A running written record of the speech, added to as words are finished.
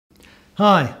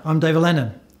Hi, I'm David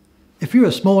Lennon. If you're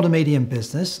a small to medium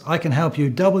business, I can help you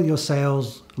double your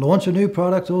sales, launch a new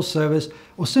product or service,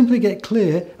 or simply get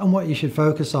clear on what you should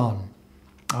focus on.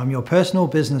 I'm your personal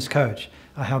business coach.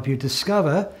 I help you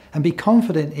discover and be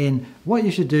confident in what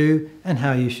you should do and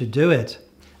how you should do it,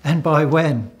 and by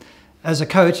when. As a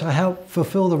coach, I help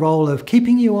fulfill the role of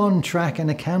keeping you on track and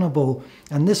accountable,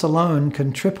 and this alone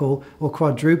can triple or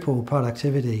quadruple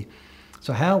productivity.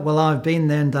 So how? Well, I've been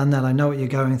there and done that. I know what you're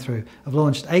going through. I've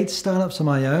launched 8 startups on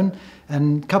my own,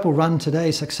 and a couple run today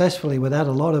successfully without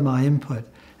a lot of my input.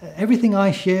 Everything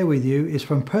I share with you is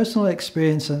from personal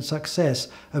experience and success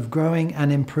of growing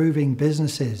and improving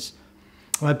businesses.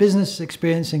 My business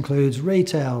experience includes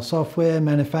retail, software,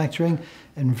 manufacturing,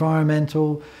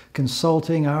 environmental,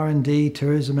 consulting, R&D,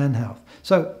 tourism and health.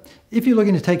 So if you're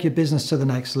looking to take your business to the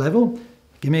next level,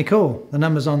 give me a call. The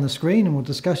number's on the screen and we'll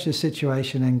discuss your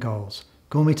situation and goals.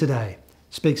 Call me today.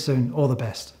 Speak soon. All the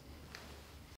best.